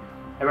Paint. Like,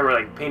 I remember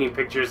like painting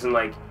pictures and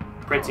like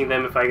printing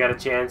them if I got a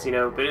chance, you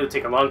know. But it would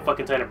take a long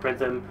fucking time to print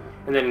them.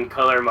 And then in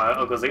color, my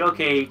uncle's like,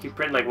 okay, you can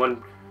print like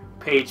one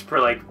page per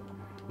like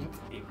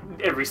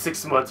every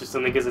 6 months or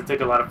something because it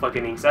took a lot of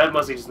fucking ink. So I'd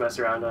mostly just mess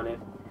around on it.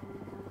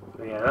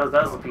 But yeah, that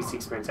was the PC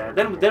experience I had.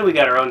 Then we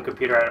got our own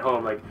computer at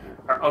home. Like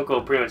our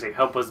uncle pretty much like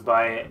helped us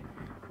buy it.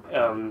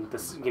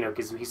 This, you know,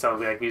 because he saw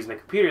me like using the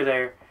computer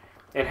there.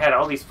 It had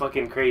all these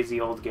fucking crazy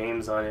old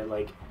games on it,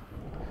 like.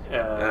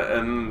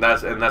 And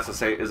that's the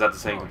same. Is that the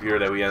same computer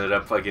that we ended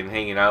up fucking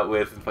hanging out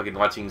with and fucking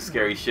watching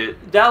scary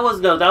shit? That was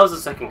the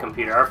second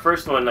computer. Our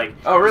first one, like,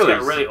 really?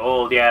 Got really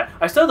old. Yeah,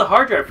 I still have the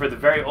hard drive for the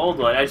very old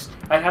one.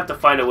 I'd have to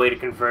find a way to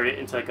convert it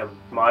into like a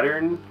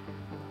modern.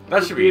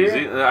 That should be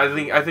easy.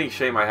 I think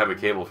Shay might have a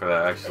cable for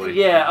that actually.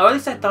 Yeah, or at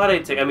least I thought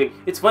I'd take. I mean,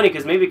 it's funny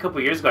because maybe a couple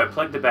years ago I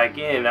plugged it back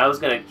in. And I was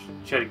gonna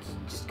try to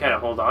just kind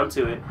of hold on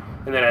to it,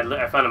 and then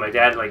I found out my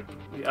dad like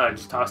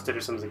just tossed it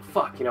or something. Like,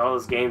 fuck, you know, all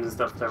those games and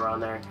stuff that were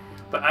on there.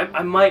 But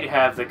I might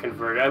have the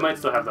converter. I might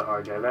still have the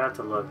hard drive. I have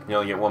to look. You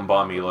only get one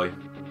bomb, Eloy,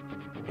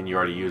 and you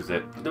already used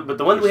it. But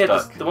the one that we had,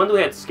 the one that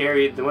we had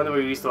scary, the one that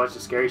we used to watch the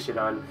scary shit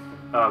on,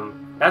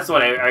 that's the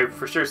one I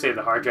for sure saved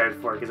the hard drive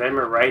for because I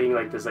remember writing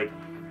like this like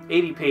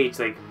 80-page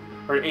like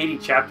or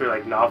 80-chapter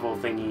like novel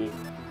thingy,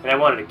 and I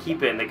wanted to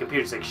keep it, and the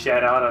computer just like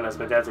shat out on us.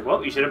 My dad's like,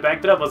 "Well, you should have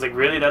backed it up." I was like,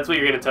 "Really? That's what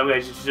you're gonna tell me? I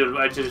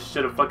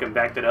should have fucking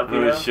backed it up."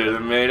 You know? Should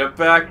have made a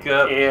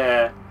backup.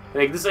 Yeah.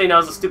 Like this, you know, I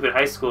was a stupid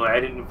high schooler. I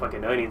didn't fucking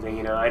know anything,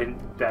 you know. I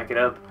didn't back it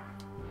up,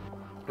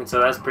 and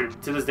so that's pretty.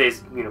 To this day,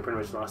 you know, pretty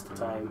much lost the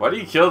time. Why do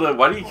you kill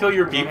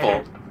your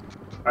people?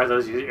 Are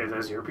those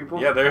your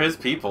people? Yeah, they're his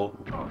people.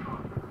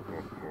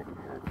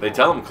 They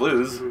tell him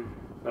clues.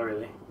 Mm-hmm. Oh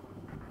really?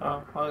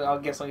 Oh, I'll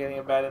guess I'm getting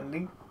a bad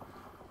ending.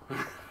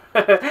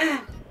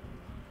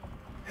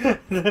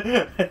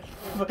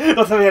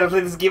 Don't tell me how to play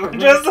this game. I'm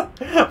just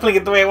playing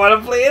it the way I want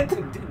to play it.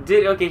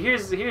 Okay,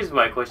 here's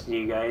my question to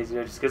you guys. You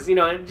know, just because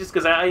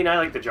I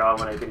like to draw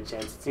when I get a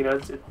chance. It's, you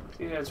know,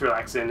 it's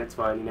relaxing. It's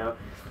fun. You know,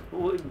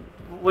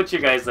 what's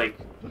your guys like?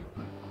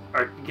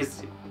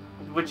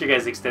 What's your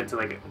guys' extent to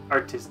like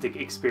artistic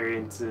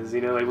experiences? You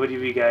know, like what do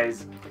you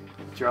guys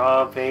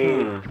draw,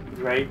 paint,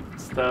 write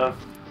stuff?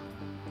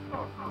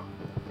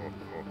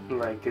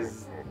 Like,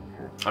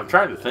 I'm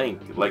trying to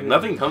think. Like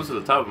nothing comes to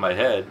the top of my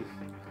head.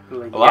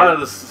 Like, a lot of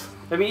this.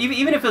 I mean,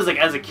 even if it was like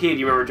as a kid,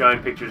 you remember drawing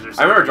pictures or something.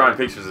 I remember drawing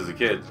pictures as a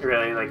kid.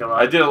 Really, like a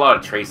lot. I did a lot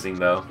of tracing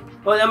though.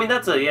 Well, I mean,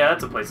 that's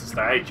a place to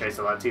start. I trace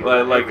a lot too.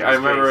 Like I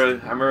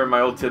remember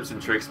my old Tips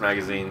and Tricks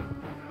magazine.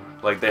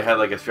 Like they had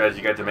like a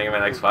strategy guide to Mega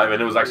Man X5,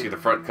 and it was actually the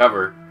front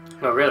cover.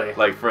 Oh really?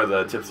 Like for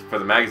the tips for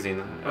the magazine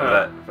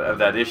of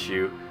that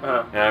issue,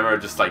 and I remember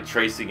just like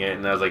tracing it,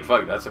 and I was like,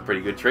 "Fuck, that's a pretty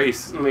good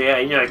trace." Yeah,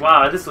 and you're like,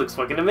 "Wow, this looks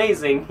fucking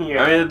amazing."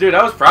 I mean, dude,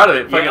 I was proud of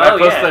it. Fucking, I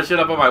posted that shit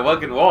up on my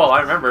fucking wall. I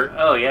remember.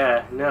 Oh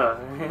yeah, no.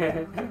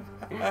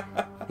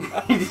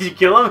 Did you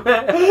kill him?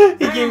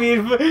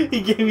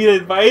 he gave me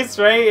advice,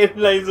 right?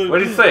 And like, what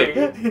did he say?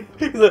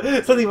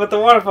 Something about the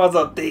waterfalls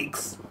on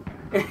thanks.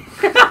 It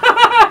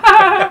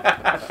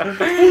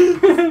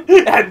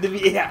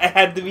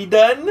had to be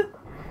done.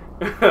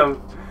 Oh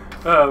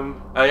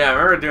yeah, I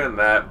remember doing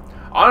that.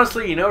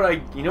 Honestly, you know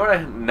what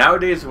I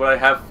nowadays what I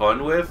have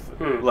fun with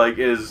like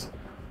is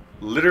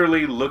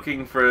literally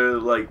looking for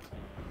like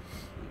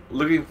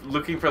you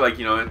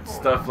know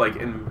stuff like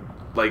in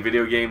like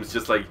video games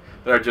just like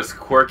that are just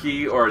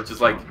quirky or just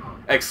like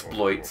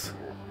exploits.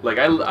 Like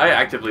I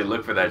actively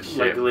look for that shit.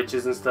 Like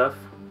glitches and stuff.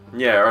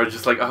 Yeah, or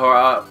just like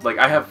like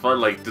I have fun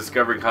like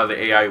discovering how the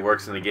AI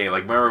works in the game.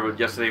 Like remember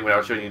yesterday when I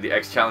was showing you the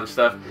X challenge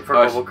stuff for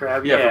Bubble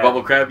Crab. Yeah, for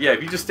Bubble Crab. Yeah,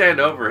 if you just stand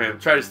over him,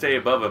 try to stay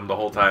above him the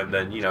whole time,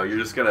 then you know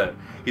he's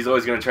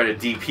always gonna try to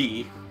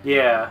DP.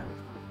 Yeah.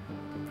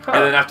 Huh.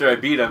 And then after I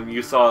beat him,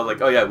 you saw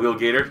like, oh yeah, Wheel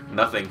Gator,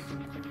 nothing.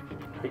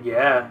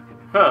 Yeah.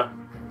 Huh.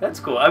 That's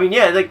cool. I mean,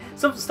 yeah, like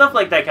some stuff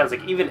like that counts.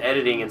 Like even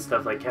editing and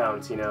stuff like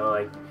counts. You know,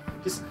 like.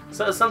 Just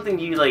something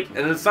you like,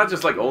 and it's not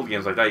just like old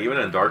games like that. Even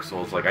in Dark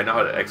Souls, like I know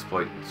how to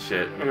exploit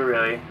shit.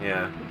 Really?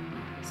 Yeah.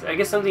 So I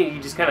guess something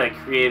you just kind of like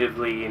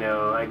creatively, you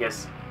know. I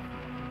guess,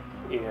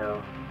 you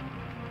know,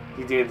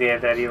 you do anything like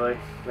that, Eli?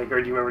 Like,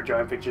 or do you remember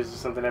drawing pictures or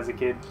something as a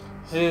kid?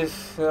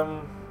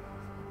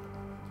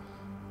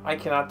 I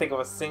cannot think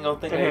of a single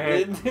thing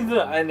I did.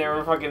 I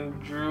never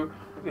fucking drew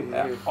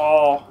at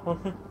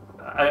all.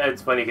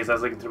 It's funny because I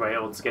was looking through my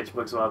old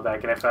sketchbooks a while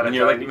back, and I found. And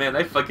you're like, man,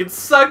 I fucking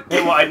suck.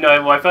 Well, I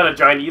know. Well, I found a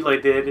drawing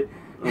Eloy did.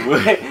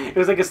 It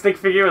was like a stick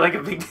figure with like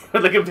a big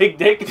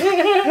dick. Because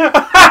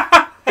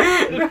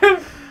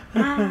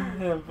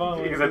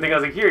I think I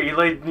was like, here,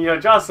 Eloy, you know,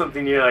 draw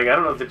something. And you're like, I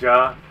don't know what to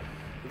draw. I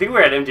think we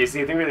were at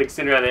MJC. I think we were like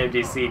sitting around at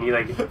MJC, and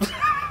you're like,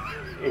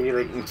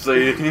 so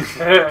you're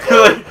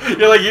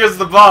like, here's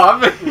the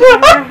bomb.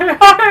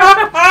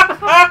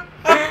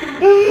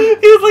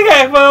 It's like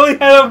I finally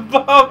had a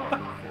bomb.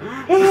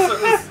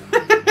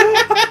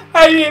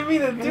 I didn't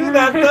mean to do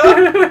that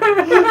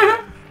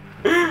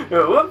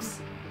though.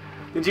 Whoops.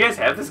 Did you guys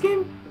have this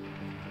game?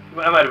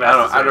 I might have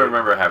asked. I don't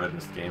remember having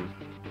this game.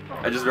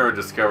 I just remember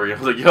discovering. I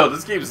was like, yo,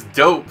 this game's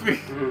dope.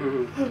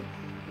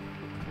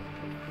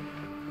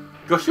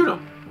 Go shoot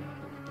him.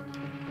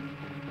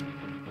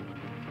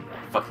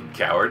 Fucking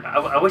coward.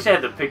 I wish I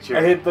had the picture.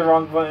 I hit the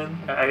wrong button.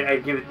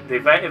 I'd give it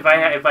if I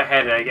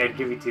had it, I'd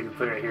give it to you to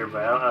put it right here,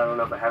 but I don't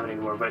know if I have it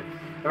anymore. But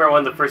I remember one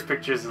of the first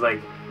pictures is like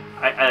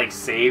I like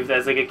saved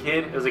as like a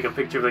kid. It was like a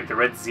picture of like the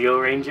Red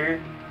Zeo Ranger.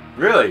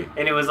 Really?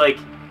 And it was like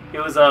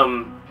his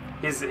I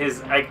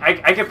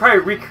could probably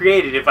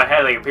recreate it if I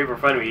had like a paper in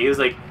front of me. It was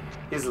like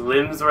his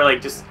limbs were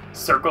like just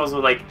circles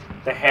with like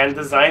the hand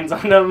designs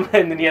on them,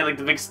 and then he had like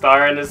the big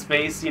star on his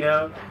face, you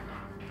know.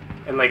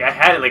 And like I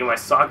had it like in my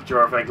sock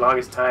drawer for like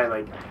longest time,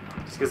 like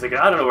just because like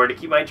I don't know where to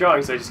keep my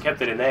drawing, so I just kept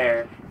it in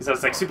there because I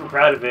was like super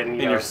proud of it. And,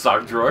 in your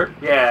sock drawer?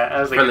 Yeah, I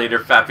was like for later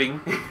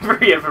fapping. for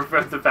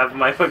the fap of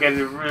my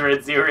fucking Red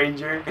Zeo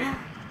Ranger.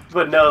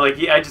 But no, like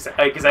because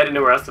I didn't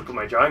know where else to put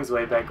my drawings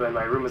away back when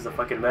my room was a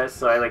fucking mess,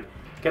 so I like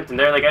kept them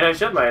there. Like I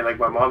showed my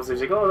mom, so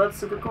she's like, oh, that's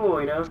super cool,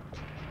 you know.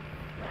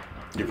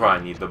 You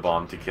probably need the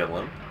bomb to kill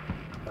him.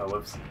 Oh,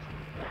 whoops.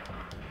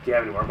 Do you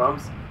have any more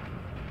bombs?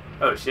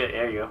 Oh shit,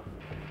 there you go.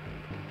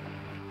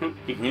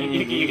 You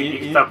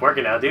can stop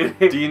working now, dude.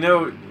 Do you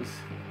know...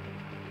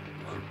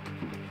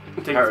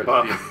 Take this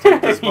bomb.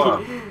 Take this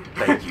bomb.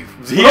 Thank you.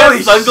 He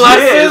has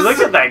sunglasses? Shit, look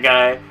at that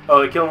guy.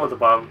 Oh, kill him with the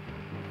bomb.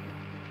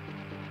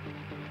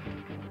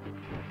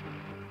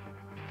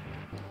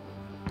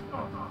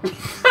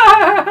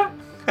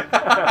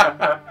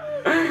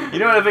 You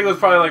know what I think was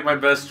probably like my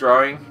best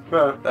drawing?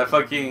 Huh.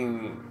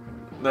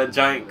 That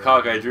giant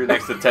cock I drew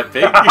next to Ted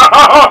Pig.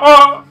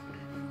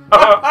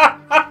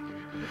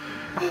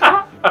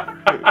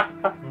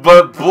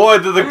 But boy,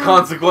 did the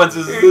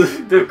consequences...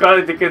 the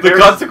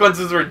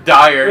consequences were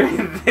dire.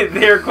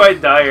 They were quite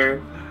dire.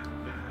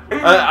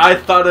 I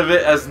thought of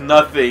it as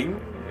nothing.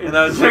 And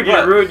I was like,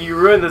 you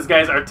ruined this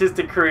guy's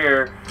artistic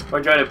career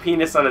by drawing a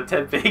penis on a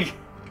Ted Pig.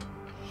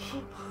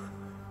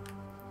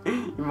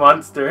 You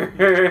monster.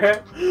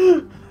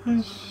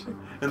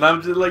 And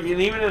I'm just like,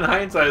 and even in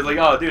hindsight, I was like,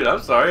 oh, dude,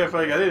 I'm sorry. I feel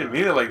like I didn't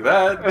mean it like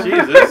that.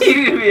 Jesus.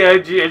 Yeah, I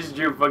just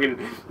drew a fucking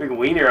big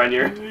wiener on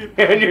your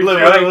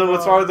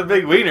What's wrong with the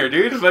big wiener,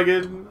 dude?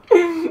 Fucking...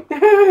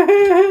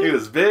 It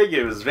was big,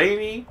 it was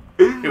veiny,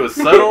 it was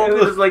subtle. It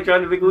was just like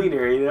drawing a big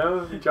wiener, you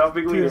know? You draw a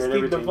big wiener and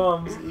everything. The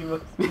bombs.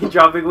 You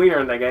draw a big wiener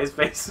on that guy's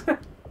face.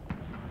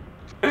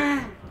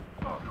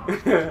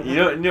 You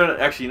know.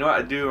 Actually, you know what?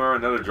 I do remember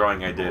another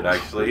drawing I did.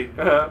 Actually,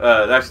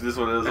 actually, this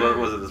one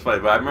wasn't this funny,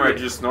 but I remember I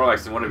drew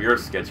Snorlax in one of your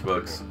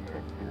sketchbooks.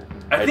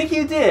 I think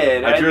you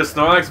did. I drew a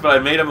Snorlax, but I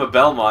made him a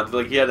Belmont.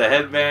 Like he had a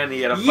headband,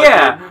 he had a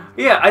yeah.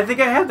 I think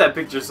I have that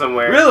picture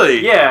somewhere. Really?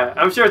 Yeah,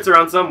 I'm sure it's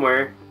around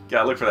somewhere.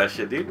 Gotta look for that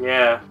shit, dude.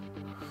 Yeah.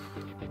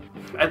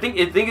 I think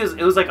it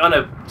was like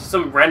on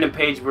some random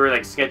page we were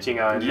like sketching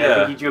on. Yeah. I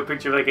think you drew a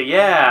picture of like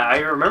I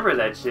remember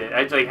that shit.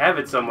 I like have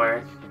it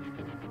somewhere.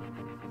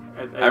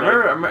 I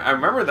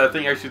remember that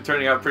thing actually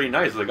turning out pretty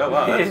nice. Like, oh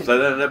wow, that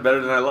ended up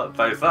better than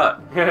I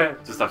thought.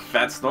 Just a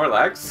fat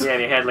Snorlax. Yeah,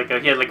 and he had like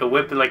a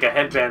whip and like a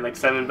headband, like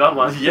Simon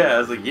Belmont. Yeah, I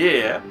was like,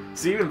 yeah.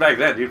 See, even back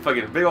then, dude,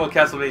 fucking big old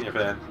Castlevania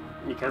fan.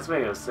 Yeah,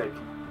 Castlevania was sick.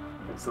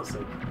 It's still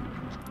sick.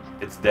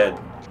 It's dead.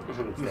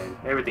 It's dead.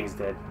 Everything's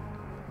dead.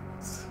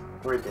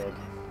 We're dead.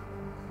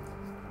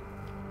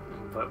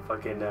 But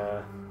fucking,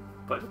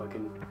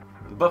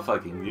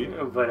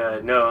 dude.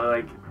 But no,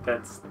 like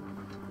that's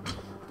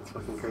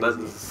fucking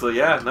crazy. So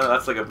yeah, no,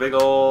 that's like a big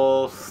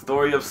old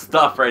story of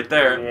stuff right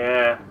there.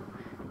 Yeah.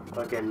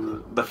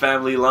 Fucking the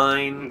family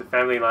line.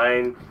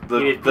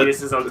 The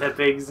penises on Ted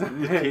Pigs.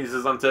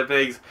 Penises on Ted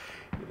Pigs.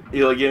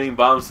 You know, giving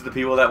bombs to the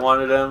people that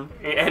wanted them.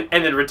 And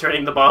then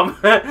returning the bomb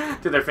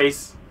to their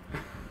face.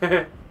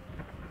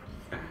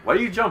 Why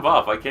do you jump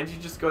off? Like, can't you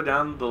just go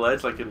down the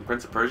ledge like in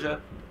Prince of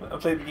Persia? I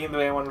played the game the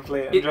way I want to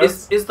play it.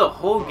 Is the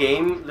whole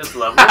game this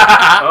level?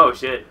 Oh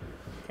shit.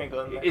 Can't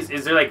go in there.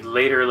 Is there like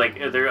later,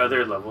 like, are there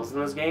other levels in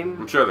this game?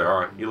 I'm sure there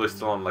are. You're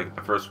still on like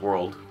the first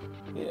world.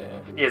 Yeah.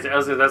 Yes,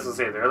 that's what I was gonna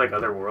say. There are like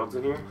other worlds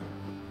in here.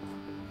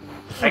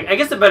 I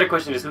guess the better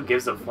question is who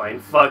gives a flying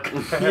fuck.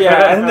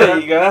 Yeah, there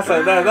you go.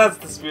 That's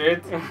the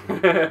spirit.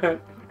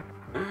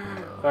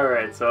 All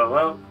right, so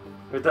well,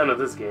 we're done with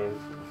this game.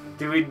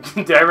 Do I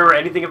remember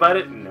anything about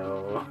it?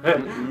 No.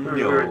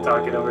 We were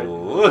talking over it.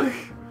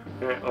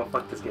 Oh,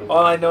 fuck this game.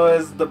 All I know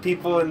is the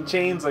people in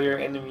chains are your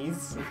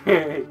enemies.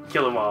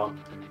 Kill them all.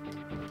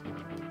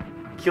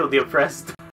 Kill the oppressed.